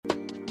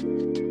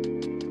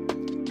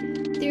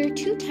There are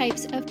two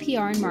types of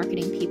PR and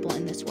marketing people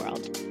in this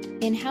world: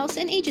 in-house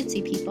and agency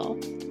people.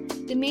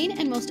 The main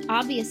and most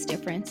obvious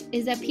difference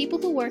is that people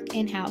who work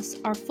in-house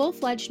are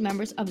full-fledged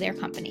members of their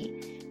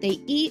company.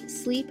 They eat,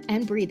 sleep,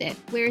 and breathe it,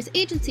 whereas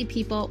agency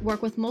people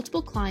work with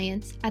multiple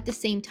clients at the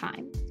same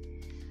time.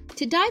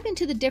 To dive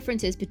into the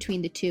differences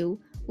between the two,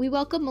 we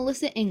welcome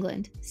Melissa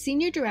England,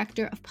 Senior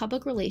Director of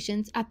Public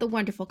Relations at The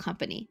Wonderful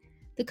Company,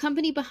 the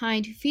company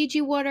behind Fiji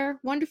Water,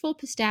 Wonderful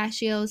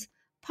Pistachios,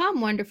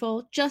 Palm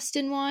Wonderful,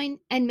 Justin Wine,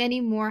 and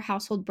many more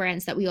household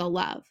brands that we all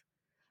love.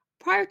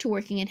 Prior to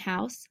working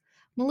in-house,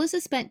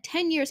 Melissa spent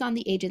 10 years on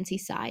the agency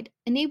side,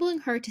 enabling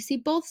her to see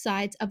both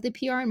sides of the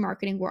PR and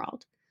marketing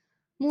world.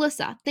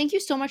 Melissa, thank you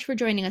so much for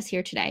joining us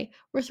here today.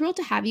 We're thrilled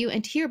to have you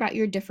and to hear about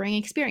your differing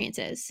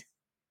experiences.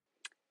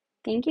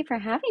 Thank you for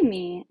having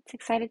me. It's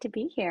excited to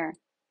be here.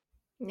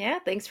 Yeah,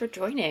 thanks for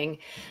joining.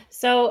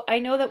 So I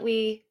know that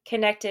we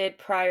connected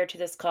prior to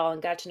this call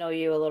and got to know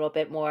you a little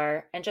bit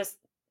more. And just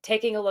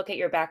taking a look at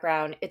your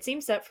background, it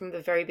seems that from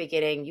the very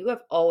beginning, you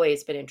have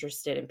always been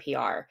interested in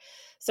PR.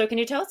 So can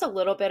you tell us a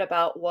little bit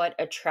about what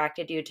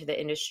attracted you to the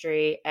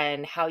industry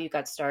and how you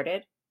got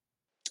started?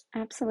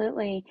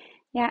 Absolutely.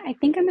 Yeah, I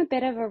think I'm a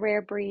bit of a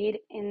rare breed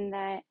in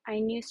that I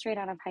knew straight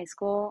out of high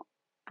school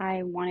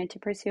I wanted to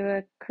pursue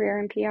a career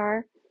in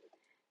PR.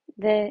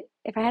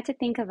 If I had to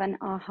think of an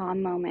aha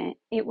moment,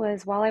 it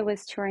was while I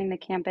was touring the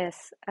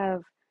campus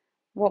of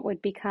what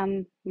would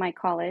become my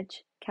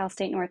college, Cal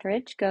State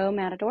Northridge. Go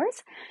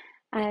Matadors.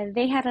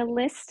 They had a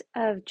list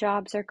of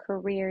jobs or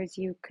careers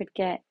you could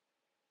get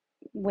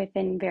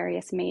within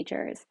various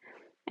majors.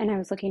 And I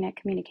was looking at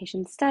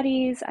communication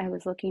studies, I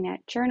was looking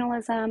at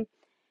journalism,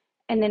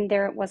 and then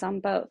there it was on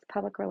both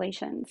public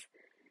relations.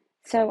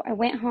 So I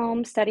went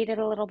home, studied it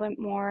a little bit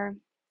more,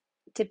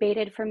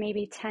 debated for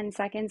maybe 10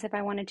 seconds if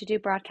I wanted to do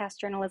broadcast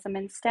journalism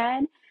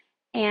instead.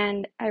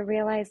 And I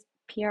realized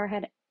PR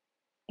had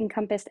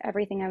encompassed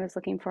everything I was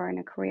looking for in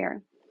a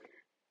career.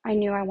 I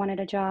knew I wanted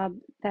a job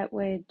that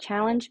would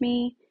challenge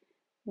me,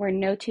 where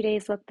no 2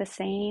 days looked the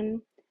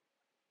same.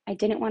 I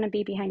didn't want to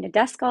be behind a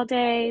desk all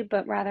day,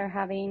 but rather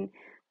having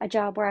a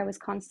job where I was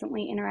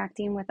constantly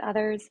interacting with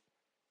others.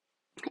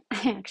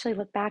 I actually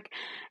look back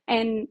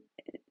and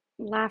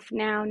laugh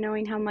now,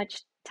 knowing how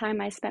much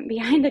time I spent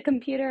behind a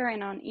computer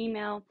and on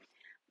email.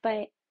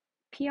 But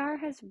PR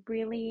has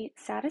really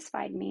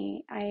satisfied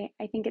me. I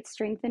think it's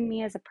strengthened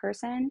me as a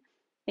person.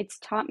 It's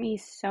taught me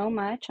so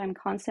much. I'm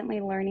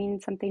constantly learning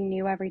something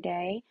new every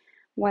day,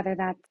 whether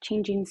that's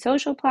changing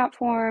social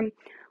platform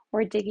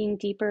or digging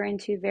deeper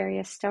into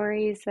various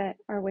stories that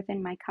are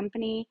within my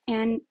company.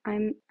 And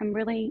I'm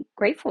really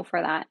grateful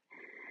for that.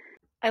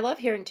 I love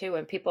hearing too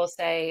when people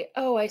say,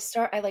 "Oh,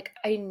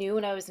 I knew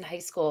when I was in high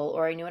school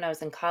or I knew when I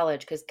was in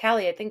college." Because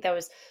Callie, I think that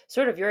was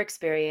sort of your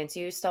experience.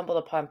 You stumbled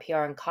upon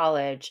PR in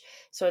college,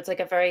 so it's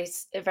like a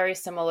very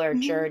similar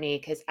Mhm. journey.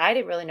 Because I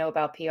didn't really know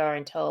about PR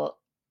until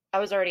I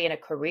was already in a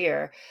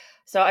career.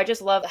 So I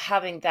just love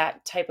having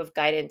that type of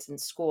guidance in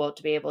school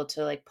to be able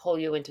to like pull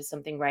you into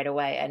something right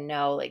away and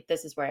know like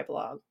this is where I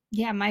belong.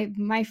 Yeah,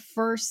 my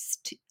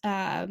first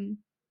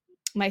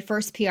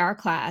PR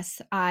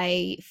class,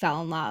 I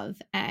fell in love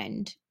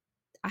and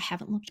I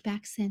haven't looked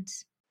back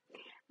since.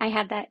 I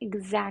had that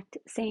exact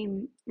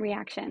same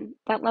reaction.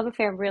 That love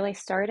affair really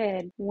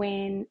started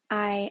when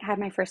I had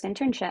my first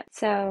internship.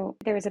 So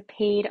there was a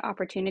paid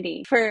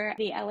opportunity for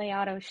the LA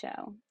Auto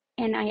Show.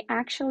 And I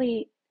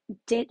actually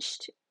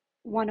ditched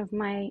one of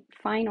my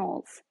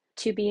finals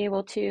to be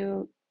able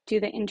to do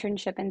the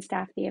internship and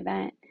staff the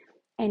event.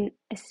 And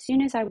as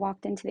soon as I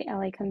walked into the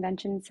LA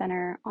Convention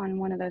Center on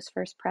one of those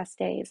first press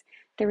days,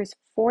 there was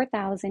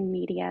 4,000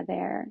 media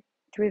there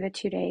through the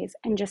 2 days.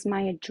 And just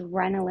my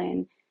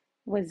adrenaline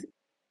was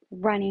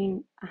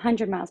running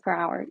 100 miles per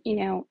hour.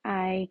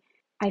 I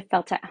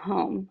felt at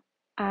home.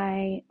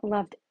 I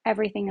loved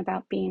everything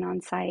about being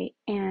on site,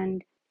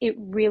 and it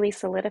really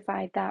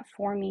solidified that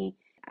for me.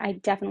 I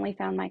definitely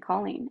found my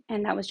calling,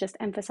 and that was just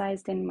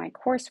emphasized in my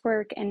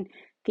coursework and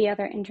the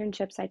other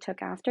internships I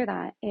took after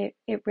that. It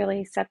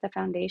really set the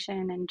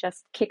foundation and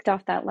just kicked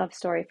off that love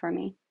story for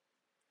me.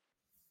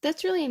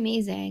 That's really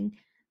amazing.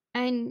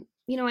 And,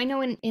 I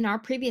know in our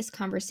previous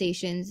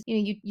conversations,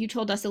 you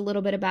told us a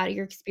little bit about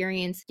your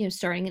experience,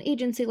 starting an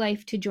agency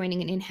life to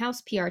joining an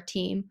in-house PR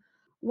team.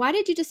 Why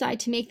did you decide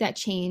to make that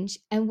change?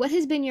 And what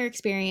has been your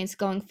experience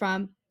going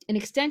from an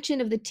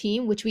extension of the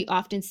team, which we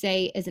often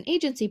say as an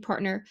agency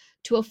partner,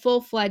 to a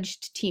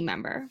full-fledged team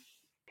member?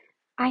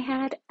 I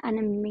had an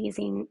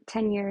amazing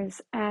 10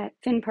 years at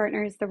Finn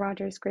Partners, the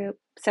Rogers Group.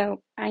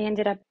 So I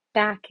ended up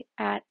back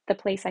at the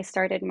place I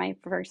started my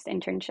first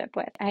internship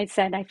with. I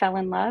said I fell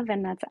in love,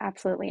 and that's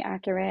absolutely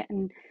accurate.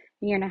 And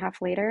a year and a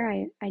half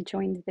later, I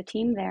joined the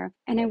team there.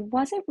 And I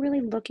wasn't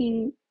really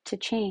looking to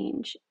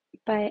change,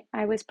 but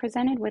I was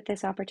presented with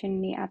this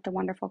opportunity at the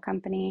wonderful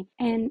company.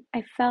 And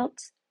I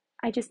felt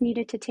I just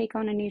needed to take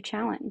on a new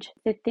challenge.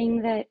 The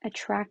thing that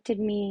attracted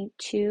me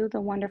to the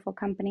wonderful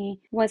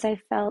company was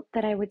I felt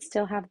that I would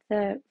still have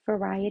the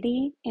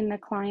variety in the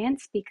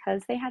clients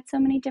because they had so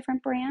many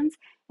different brands,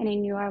 and I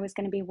knew I was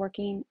going to be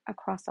working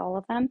across all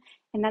of them.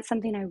 And that's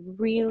something I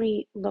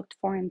really looked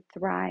for and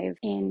thrive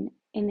in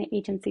the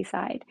agency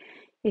side,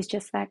 is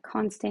just that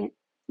constant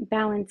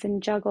balance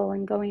and juggle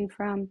and going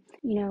from,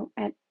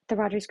 at the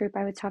Rogers Group,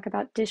 I would talk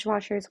about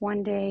dishwashers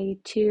one day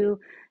to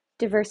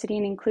diversity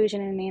and inclusion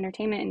in the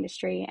entertainment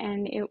industry,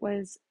 and it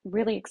was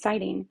really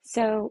exciting.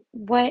 So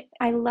what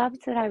I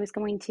loved, that I was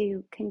going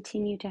to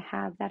continue to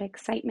have that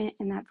excitement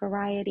and that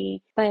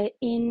variety, but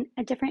in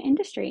a different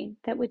industry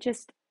that would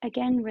just,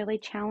 again, really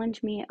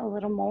challenge me a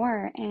little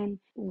more and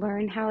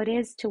learn how it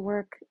is to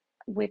work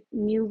with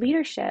new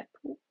leadership,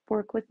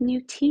 work with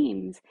new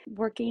teams,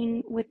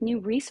 working with new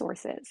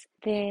resources.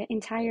 The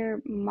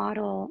entire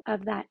model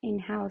of that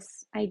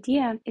in-house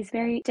idea is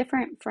very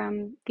different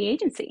from the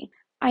agency.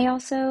 I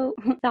also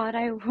thought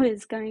I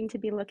was going to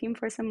be looking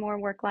for some more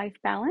work-life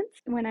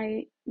balance when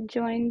I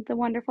joined the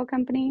wonderful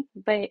company.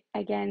 But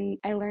again,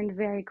 I learned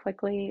very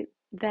quickly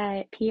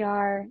that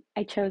PR,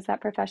 I chose that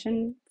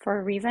profession for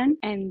a reason.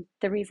 And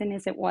the reason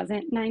is it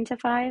wasn't 9 to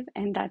 5,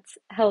 and that's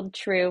held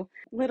true.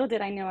 Little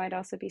did I know I'd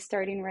also be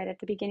starting right at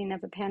the beginning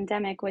of a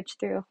pandemic, which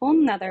threw a whole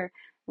nother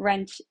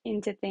wrench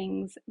into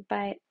things.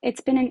 But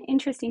it's been an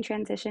interesting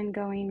transition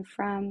going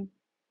from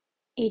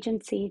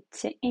agency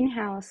to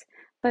in-house,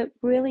 but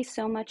really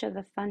so much of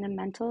the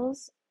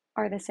fundamentals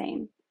are the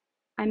same.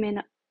 I'm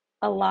in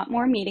a lot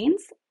more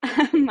meetings.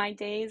 My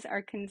days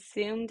are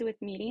consumed with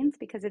meetings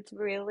because it's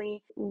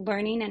really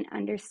learning and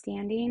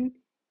understanding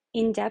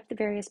in depth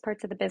various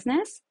parts of the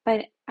business,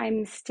 but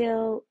I'm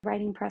still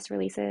writing press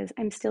releases.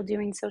 I'm still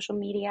doing social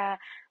media.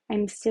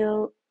 I'm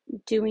still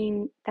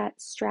doing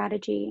that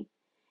strategy.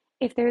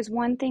 If there's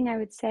one thing I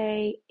would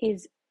say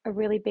is a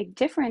really big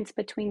difference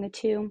between the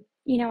two,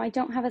 I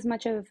don't have as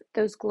much of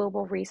those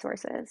global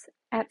resources.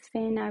 At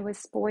Finn, I was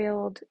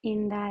spoiled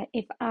in that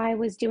if I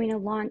was doing a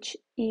launch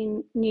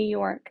in New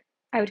York,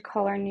 I would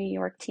call our New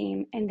York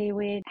team and they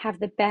would have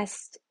the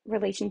best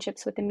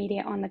relationships with the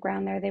media on the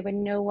ground there. They would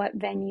know what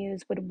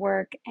venues would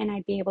work, and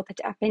I'd be able to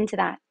tap into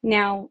that.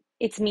 Now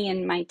it's me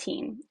and my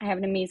team. I have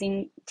an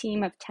amazing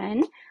team of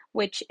 10,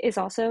 which is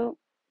also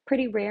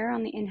pretty rare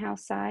on the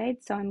in-house side.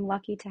 So I'm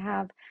lucky to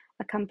have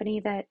a company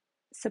that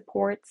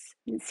supports,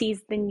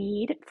 sees the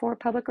need for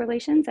public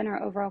relations and our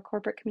overall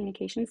corporate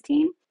communications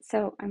team.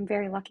 So I'm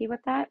very lucky with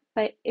that.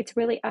 But it's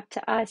really up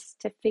to us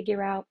to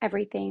figure out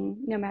everything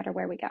no matter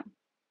where we go.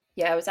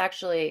 Yeah,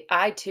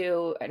 I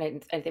too,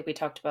 and I think we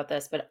talked about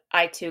this, but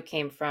I too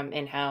came from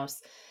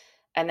in-house.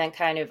 And then,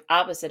 kind of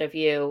opposite of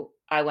you,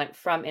 I went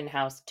from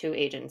in-house to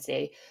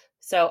agency.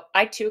 So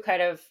I too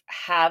kind of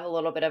have a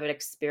little bit of an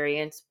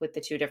experience with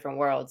the two different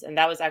worlds. And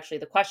that was actually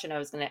the question I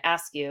was going to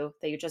ask you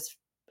that you just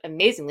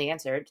amazingly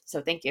answered.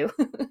 So thank you.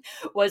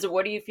 Was,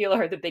 what do you feel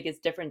are the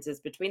biggest differences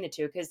between the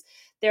two? Because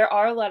there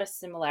are a lot of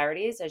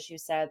similarities. As you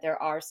said,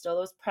 there are still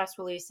those press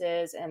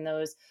releases and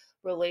those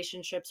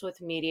relationships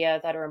with media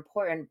that are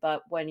important.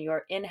 But when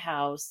you're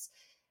in-house,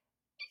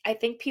 I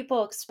think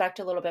people expect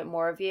a little bit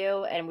more of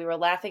you. And we were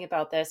laughing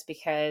about this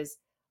because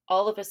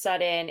all of a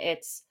sudden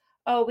it's,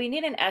 oh, we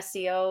need an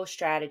SEO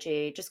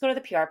strategy. Just go to the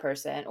PR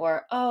person.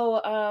 Or,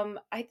 oh,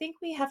 I think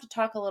we have to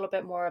talk a little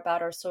bit more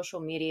about our social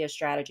media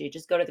strategy.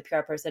 Just go to the PR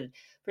person.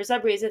 For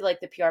some reason, like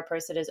the PR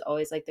person is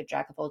always like the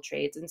jack of all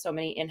trades in so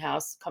many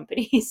in-house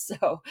companies.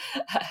 So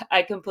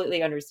I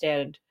completely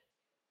understand.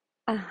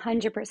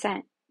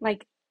 100%.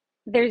 Like,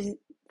 there's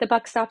the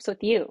buck stops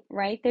with you,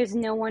 right? There's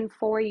no one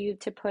for you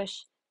to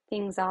push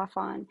things off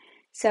on.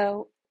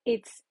 So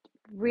it's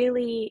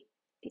really,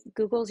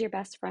 Google's your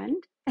best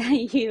friend.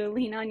 You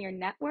lean on your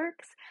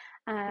networks,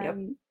 Yep.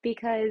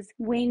 because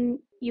when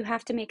you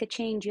have to make a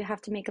change, you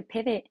have to make a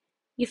pivot,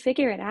 you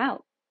figure it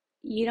out.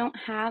 You don't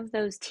have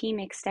those team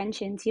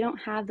extensions. You don't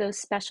have those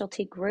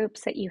specialty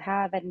groups that you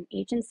have at an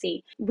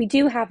agency. We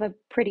do have a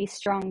pretty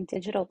strong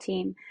digital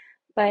team,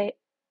 but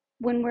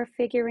when we're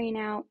figuring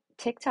out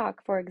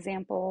TikTok, for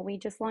example, we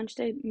just launched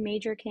a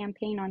major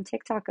campaign on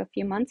TikTok a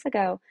few months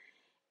ago,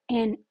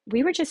 and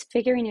we were just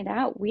figuring it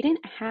out. We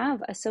didn't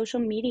have a social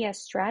media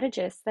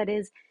strategist that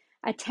is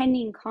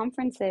attending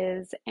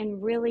conferences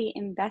and really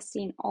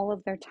investing all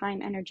of their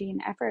time, energy,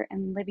 and effort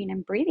and living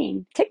and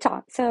breathing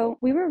TikTok. So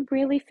we were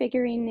really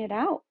figuring it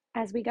out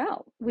as we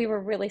go. We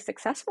were really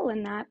successful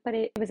in that, but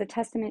it was a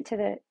testament to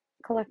the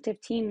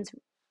collective team's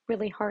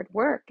really hard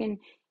work and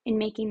in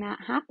making that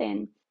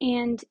happen.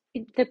 And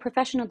the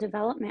professional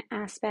development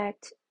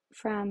aspect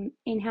from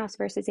in-house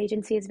versus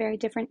agency is very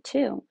different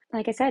too.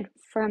 Like I said,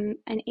 from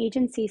an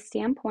agency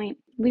standpoint,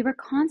 we were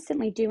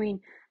constantly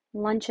doing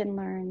lunch and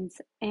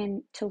learns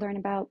and to learn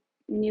about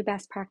new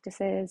best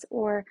practices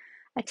or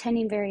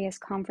attending various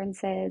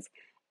conferences.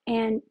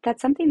 And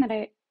that's something that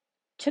I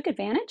took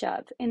advantage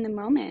of in the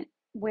moment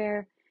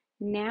where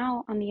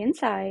Now on the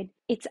inside,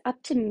 it's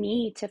up to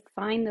me to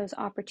find those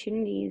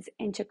opportunities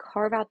and to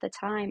carve out the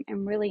time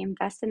and really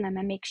invest in them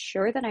and make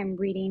sure that I'm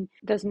reading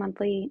those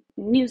monthly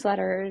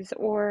newsletters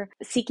or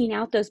seeking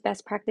out those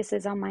best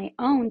practices on my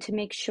own to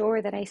make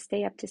sure that I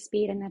stay up to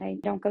speed and that I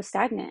don't go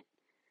stagnant.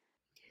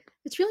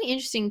 It's really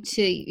interesting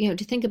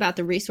to think about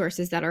the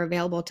resources that are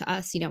available to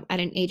us, at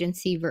an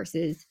agency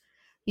versus,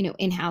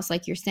 in-house,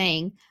 like you're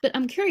saying. But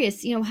I'm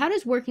curious, how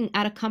does working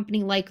at a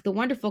company like the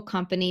wonderful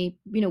company,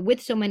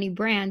 with so many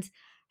brands,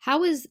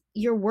 how is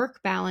your work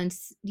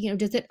balance?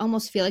 Does it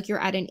almost feel like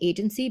you're at an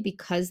agency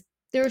because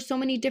there are so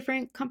many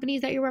different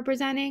companies that you're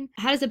representing?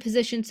 How does a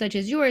position such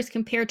as yours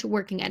compare to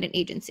working at an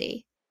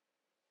agency?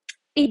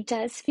 It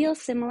does feel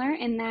similar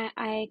in that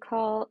I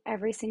call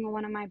every single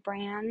one of my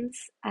brands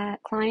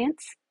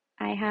clients.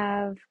 I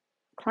have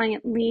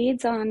client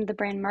leads on the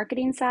brand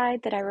marketing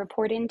side that I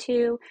report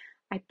into.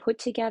 I put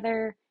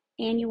together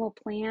annual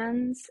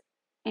plans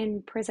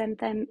and present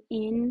them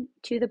in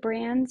to the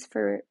brands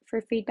for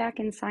feedback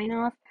and sign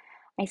off.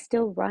 I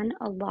still run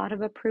a lot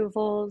of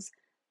approvals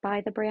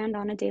by the brand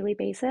on a daily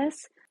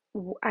basis.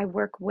 I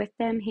work with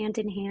them hand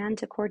in hand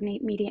to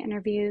coordinate media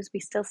interviews. We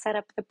still set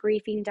up the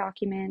briefing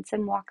documents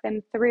and walk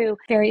them through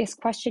various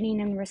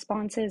questioning and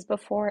responses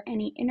before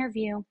any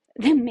interview.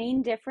 The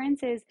main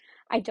difference is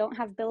I don't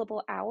have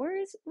billable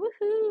hours. Woohoo!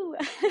 Oh,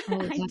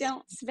 I that's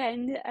don't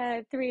spend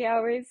 3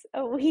 hours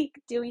a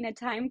week doing a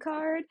time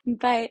card.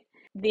 But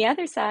the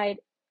other side,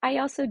 I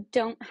also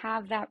don't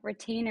have that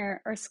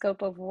retainer or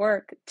scope of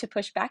work to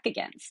push back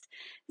against.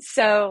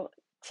 So,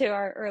 to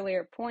our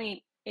earlier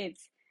point,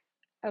 it's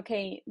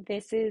okay,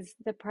 this is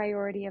the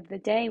priority of the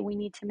day. We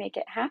need to make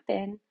it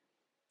happen.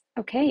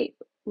 Okay,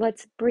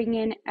 let's bring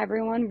in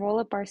everyone, roll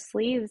up our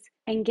sleeves,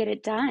 and get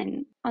it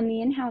done. On the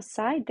in house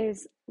side,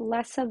 there's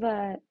less of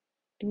a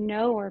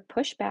no or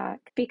pushback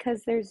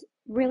because there's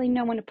really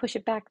no one to push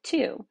it back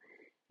to.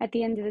 At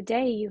the end of the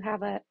day, you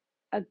have a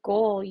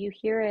goal, you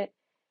hear it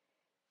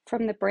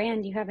from the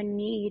brand, you have a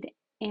need,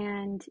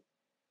 and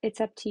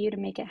it's up to you to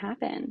make it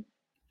happen.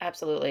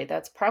 Absolutely.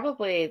 That's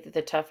probably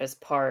the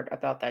toughest part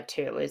about that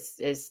too,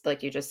 is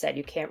like you just said,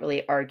 you can't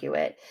really argue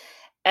it.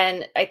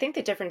 And I think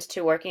the difference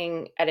to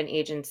working at an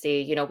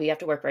agency, we have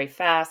to work very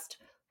fast,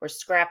 we're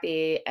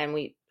scrappy, and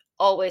we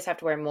always have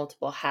to wear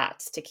multiple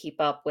hats to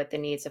keep up with the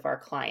needs of our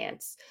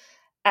clients.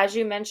 As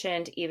you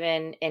mentioned,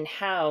 even in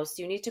house,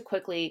 you need to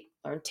quickly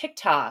learn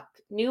TikTok,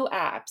 new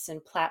apps,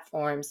 and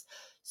platforms.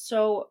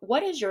 So,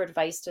 what is your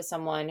advice to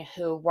someone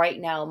who right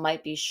now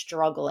might be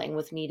struggling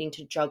with needing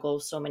to juggle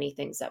so many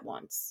things at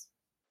once?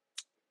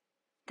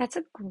 That's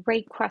a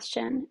great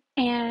question.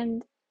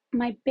 And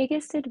my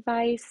biggest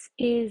advice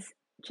is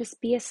just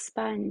be a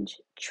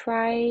sponge.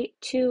 Try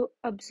to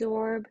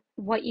absorb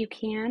what you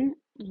can.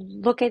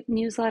 Look at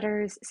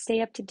newsletters,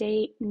 stay up to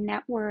date,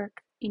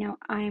 network.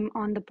 I'm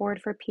on the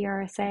board for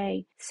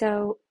PRSA.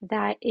 So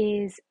that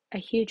is a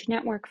huge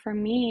network for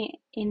me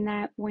in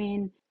that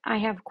when I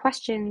have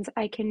questions,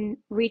 I can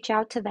reach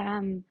out to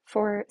them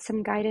for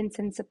some guidance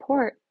and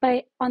support.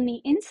 But on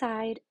the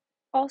inside,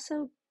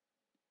 also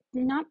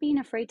not being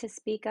afraid to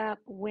speak up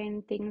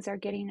when things are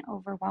getting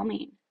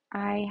overwhelming.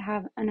 I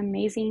have an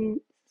amazing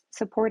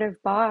supportive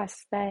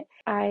boss that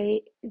I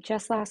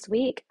just last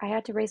week I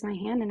had to raise my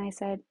hand and I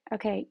said,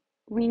 "Okay,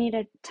 we need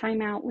a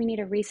timeout. We need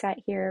a reset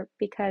here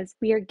because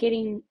we are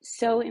getting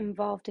so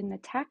involved in the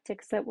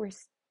tactics that we're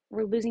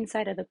losing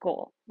sight of the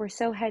goal. We're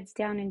so heads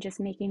down and just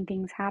making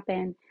things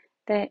happen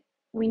that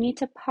we need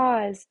to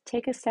pause,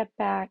 take a step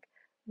back,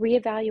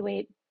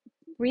 reevaluate,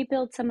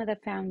 rebuild some of the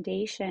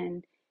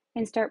foundation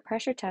and start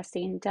pressure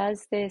testing.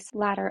 Does this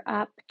ladder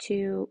up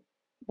to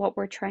what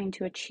we're trying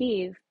to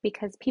achieve?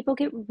 Because people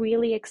get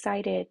really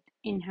excited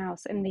in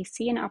house and they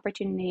see an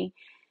opportunity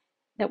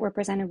that we're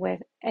presented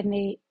with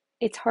and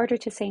it's harder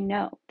to say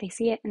no. They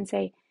see it and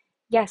say,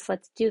 yes,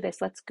 let's do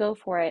this. Let's go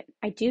for it.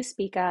 I do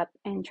speak up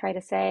and try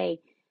to say,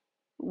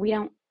 we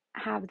don't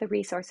have the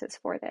resources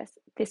for this.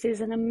 This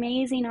is an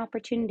amazing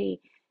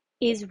opportunity.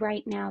 Is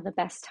right now the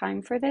best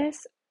time for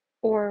this?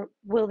 Or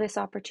will this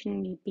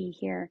opportunity be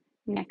here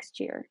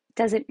next year?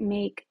 Does it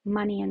make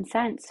money and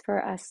sense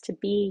for us to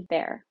be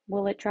there?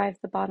 Will it drive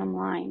the bottom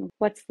line?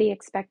 What's the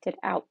expected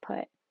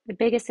output? The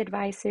biggest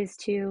advice is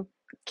to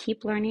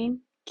keep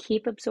learning,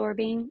 keep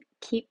absorbing,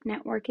 keep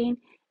networking,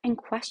 and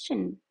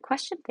question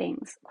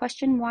things.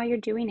 Question why you're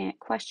doing it.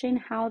 Question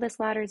how this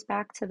ladders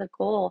back to the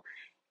goal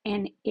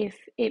and if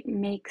it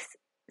makes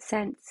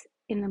sense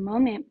in the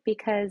moment,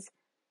 because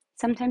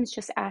sometimes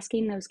just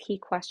asking those key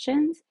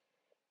questions,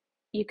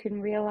 you can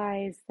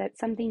realize that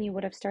something you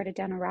would have started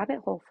down a rabbit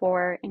hole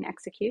for in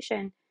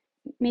execution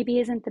maybe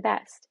isn't the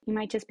best. You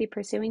might just be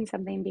pursuing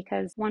something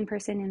because one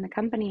person in the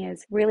company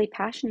is really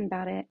passionate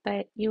about it,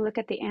 but you look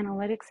at the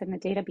analytics and the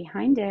data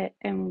behind it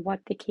and what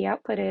the key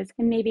output is,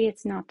 and maybe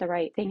it's not the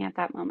right thing at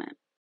that moment.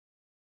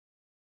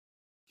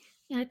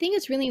 Yeah, I think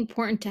it's really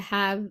important to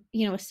have,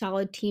 a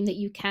solid team that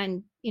you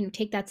can,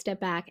 take that step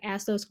back,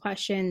 ask those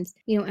questions,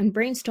 and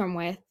brainstorm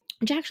with,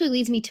 which actually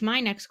leads me to my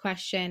next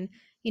question.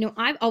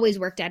 I've always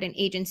worked at an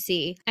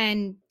agency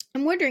and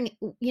I'm wondering,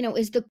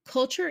 is the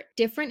culture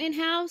different in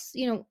house?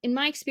 In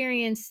my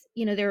experience,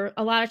 there are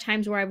a lot of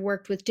times where I've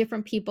worked with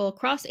different people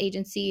across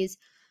agencies,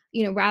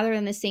 rather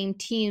than the same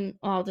team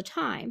all the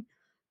time.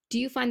 Do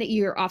you find that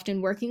you're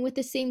often working with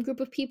the same group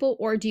of people,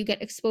 or do you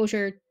get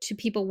exposure to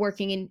people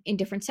working in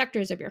different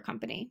sectors of your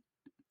company?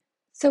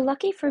 So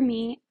lucky for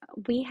me,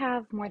 we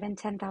have more than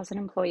 10,000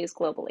 employees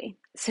globally.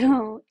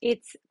 So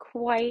it's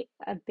quite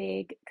a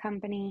big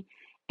company.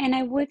 And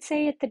I would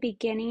say at the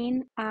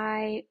beginning,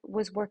 I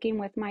was working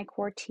with my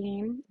core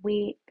team.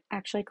 We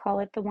actually call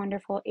it the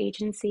Wonderful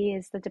Agency,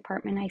 is the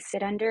department I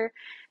sit under.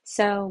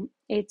 So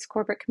it's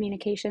corporate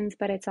communications,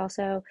 but it's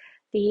also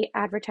the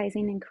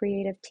advertising and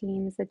creative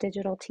teams, the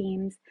digital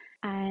teams.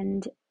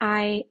 And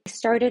I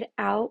started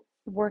out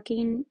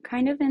working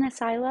kind of in a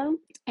silo.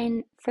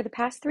 And for the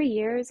past 3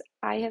 years,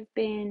 I have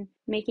been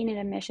making it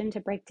a mission to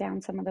break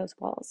down some of those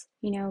walls,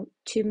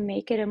 to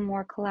make it a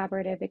more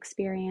collaborative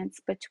experience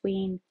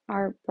between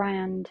our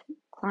brand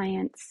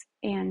clients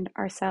and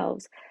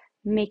ourselves,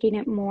 making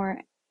it more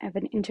of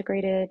an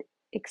integrated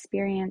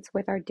experience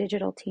with our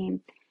digital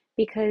team,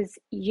 because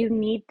you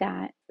need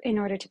that in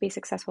order to be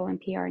successful in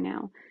PR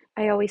now.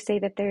 I always say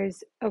that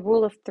there's a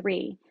rule of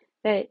three,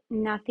 that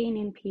nothing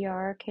in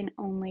PR can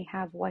only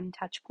have one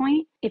touch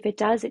point. If it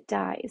does, it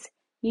dies.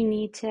 You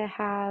need to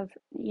have,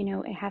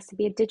 it has to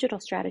be a digital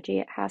strategy.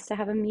 It has to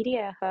have a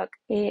media hook.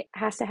 It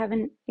has to have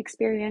an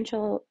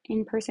experiential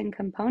in-person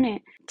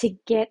component to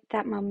get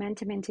that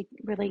momentum and to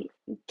really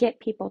get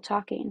people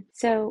talking.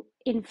 So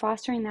in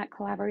fostering that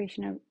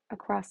collaboration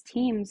across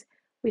teams,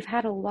 we've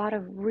had a lot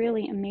of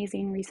really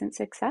amazing recent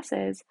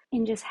successes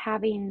in just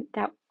having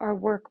that our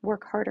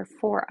work harder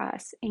for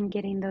us in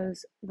getting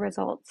those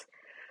results.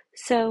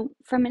 So,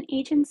 from an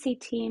agency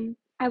team,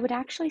 I would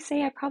actually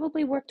say I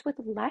probably worked with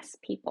less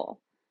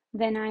people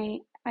than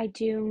I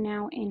do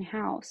now in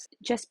house,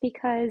 just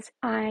because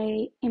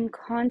I am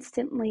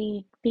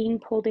constantly being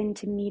pulled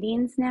into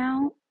meetings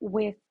now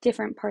with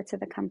different parts of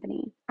the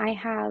company. I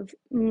have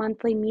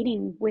monthly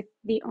meeting with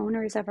the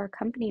owners of our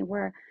company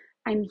where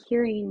I'm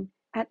hearing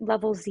at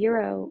level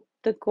zero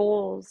the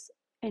goals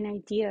and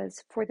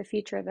ideas for the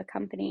future of the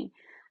company.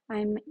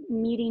 I'm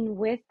meeting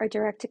with our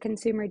direct to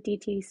consumer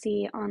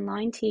DTC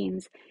online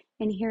teams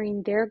and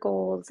hearing their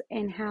goals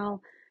and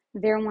how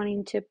they're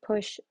wanting to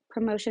push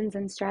promotions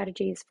and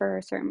strategies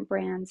for certain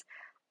brands.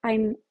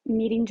 I'm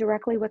meeting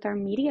directly with our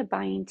media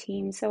buying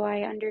team so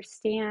I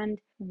understand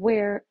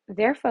where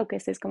their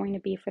focus is going to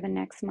be for the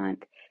next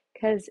month.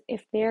 Because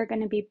if they're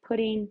going to be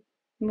putting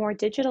more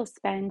digital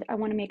spend, I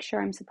want to make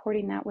sure I'm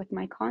supporting that with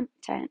my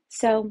content.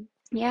 So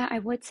yeah, I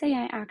would say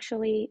I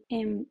actually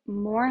am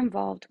more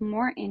involved,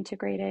 more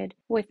integrated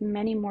with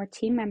many more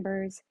team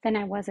members than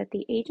I was at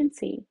the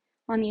agency.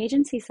 On the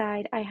agency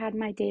side, I had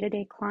my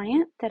day-to-day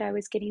client that I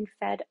was getting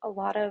fed a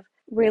lot of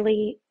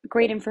really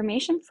great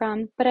information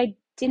from, but I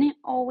didn't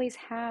always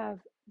have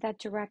that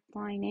direct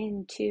line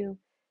into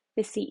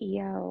the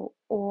CEO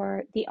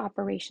or the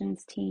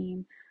operations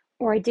team,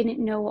 or I didn't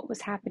know what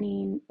was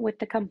happening with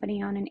the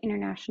company on an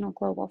international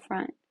global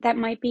front. That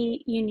might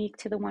be unique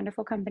to the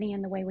wonderful company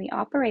and the way we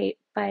operate,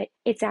 but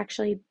it's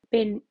actually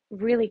been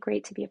really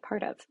great to be a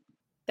part of.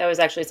 That was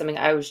actually something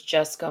I was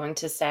just going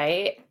to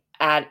say.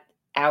 At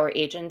our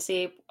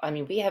agency, I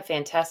mean, we have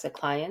fantastic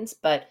clients,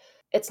 but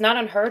it's not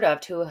unheard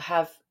of to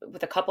have,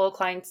 with a couple of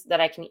clients that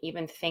I can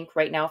even think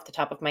right now off the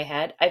top of my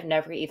head, I've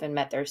never even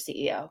met their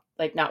CEO,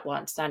 like not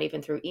once, not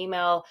even through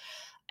email.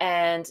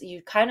 And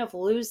you kind of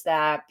lose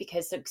that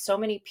because like, so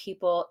many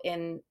people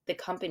in the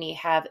company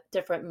have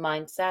different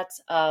mindsets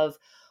of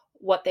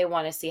what they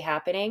want to see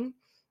happening.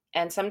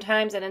 And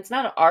sometimes, and it's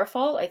not our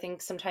fault, I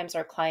think sometimes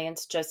our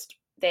clients just,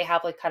 they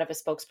have like kind of a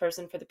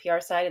spokesperson for the PR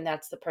side, and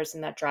that's the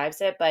person that drives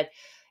it. But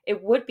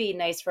it would be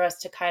nice for us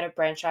to kind of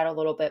branch out a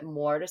little bit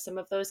more to some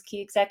of those key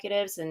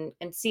executives and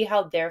see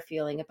how they're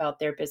feeling about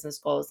their business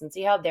goals and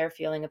see how they're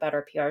feeling about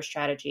our PR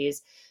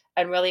strategies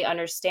and really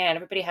understand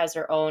everybody has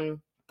their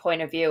own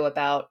point of view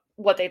about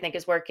what they think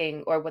is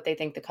working or what they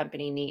think the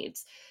company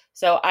needs.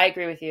 So I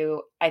agree with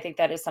you. I think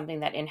that is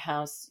something that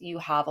in-house you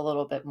have a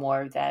little bit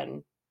more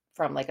than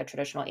from like a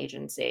traditional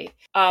agency.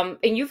 And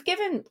you've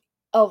given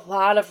a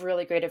lot of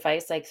really great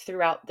advice like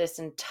throughout this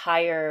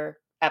entire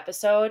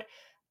episode.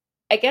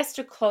 I guess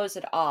to close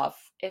it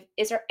off,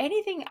 is there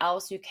anything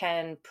else you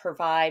can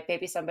provide,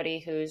 maybe somebody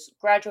who's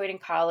graduating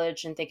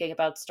college and thinking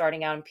about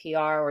starting out in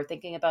PR or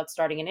thinking about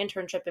starting an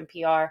internship in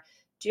PR?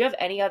 Do you have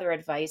any other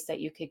advice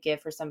that you could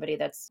give for somebody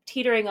that's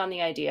teetering on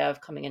the idea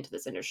of coming into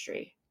this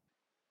industry?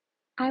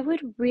 I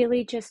would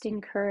really just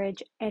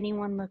encourage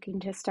anyone looking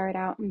to start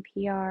out in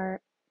PR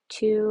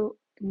to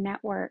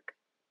network,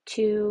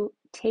 to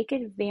take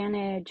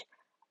advantage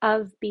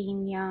of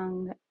being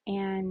young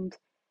and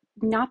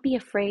not be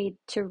afraid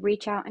to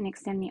reach out and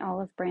extend the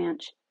olive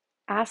branch.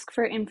 Ask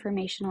for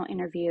informational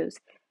interviews,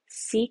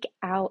 seek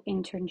out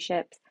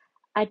internships,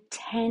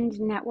 attend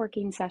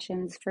networking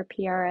sessions for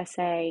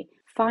PRSA,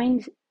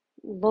 find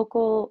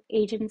local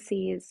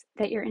agencies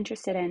that you're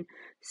interested in.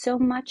 So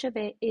much of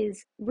it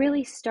is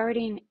really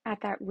starting at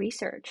that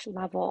research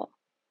level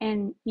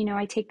And,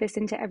 I take this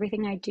into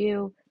everything I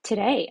do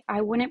today.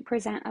 I wouldn't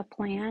present a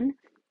plan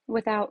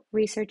without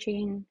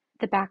researching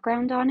the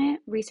background on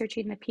it,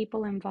 researching the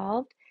people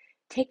involved.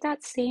 Take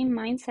that same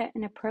mindset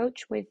and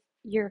approach with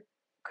your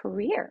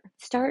career.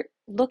 Start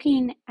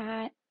looking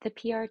at the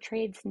PR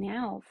trades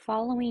now,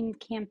 following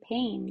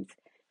campaigns,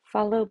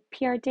 follow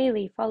PR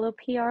Daily, follow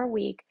PR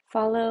Week,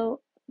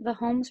 follow the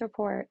Holmes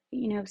Report,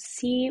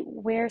 see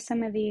where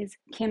some of these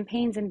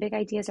campaigns and big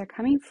ideas are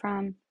coming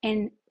from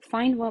and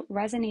find what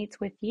resonates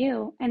with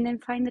you, and then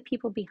find the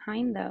people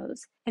behind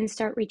those and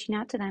start reaching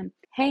out to them.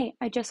 Hey,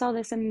 I just saw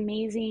this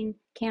amazing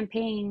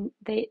campaign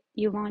that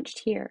you launched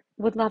here.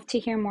 Would love to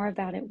hear more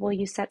about it. Will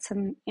you set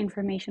some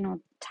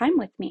informational time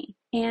with me?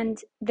 And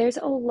there's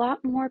a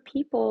lot more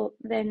people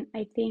than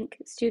I think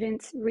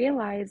students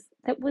realize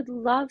that would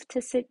love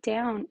to sit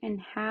down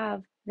and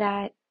have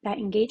that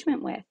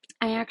engagement with.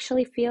 I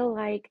actually feel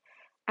like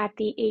at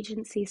the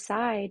agency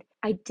side,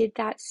 I did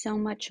that so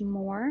much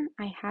more.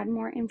 I had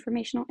more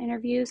informational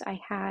interviews. I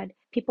had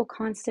people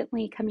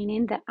constantly coming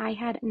in, that I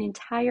had an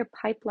entire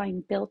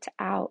pipeline built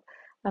out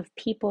of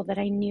people that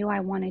I knew I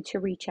wanted to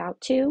reach out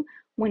to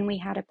when we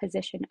had a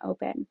position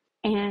open.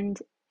 And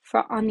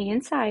on the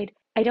inside,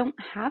 I don't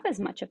have as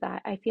much of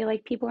that. I feel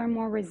like people are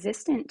more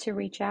resistant to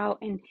reach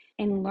out and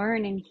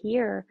learn and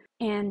hear.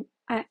 And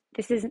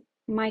this is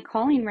my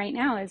calling right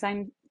now, is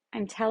I'm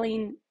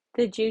telling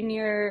the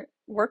junior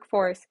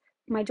workforce,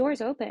 my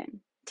door's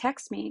open.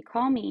 Text me,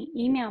 call me,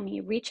 email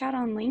me, reach out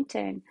on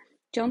LinkedIn.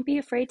 Don't be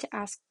afraid to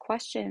ask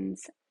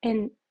questions.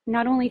 And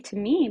not only to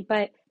me,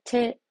 but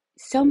to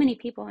so many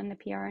people in the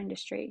PR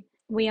industry.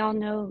 We all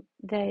know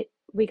that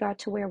we got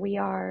to where we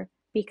are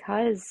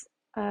because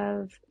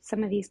of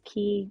some of these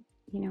key,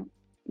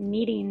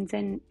 meetings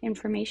and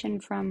information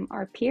from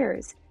our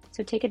peers.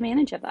 So take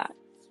advantage of that.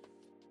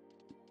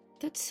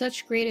 That's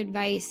such great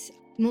advice.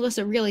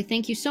 Melissa, really,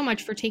 thank you so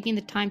much for taking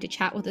the time to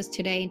chat with us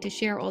today and to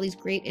share all these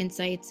great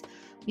insights,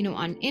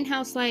 on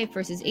in-house life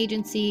versus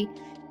agency.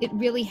 It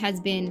really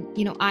has been,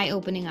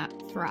 eye-opening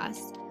up for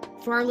us.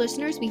 For our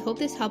listeners, we hope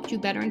this helped you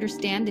better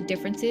understand the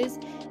differences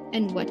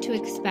and what to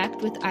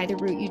expect with either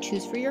route you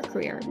choose for your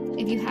career.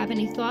 If you have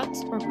any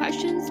thoughts or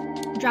questions,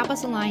 drop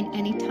us a line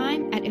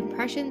anytime at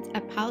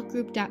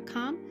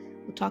impressions@pollockgroup.com.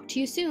 We'll talk to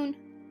you soon.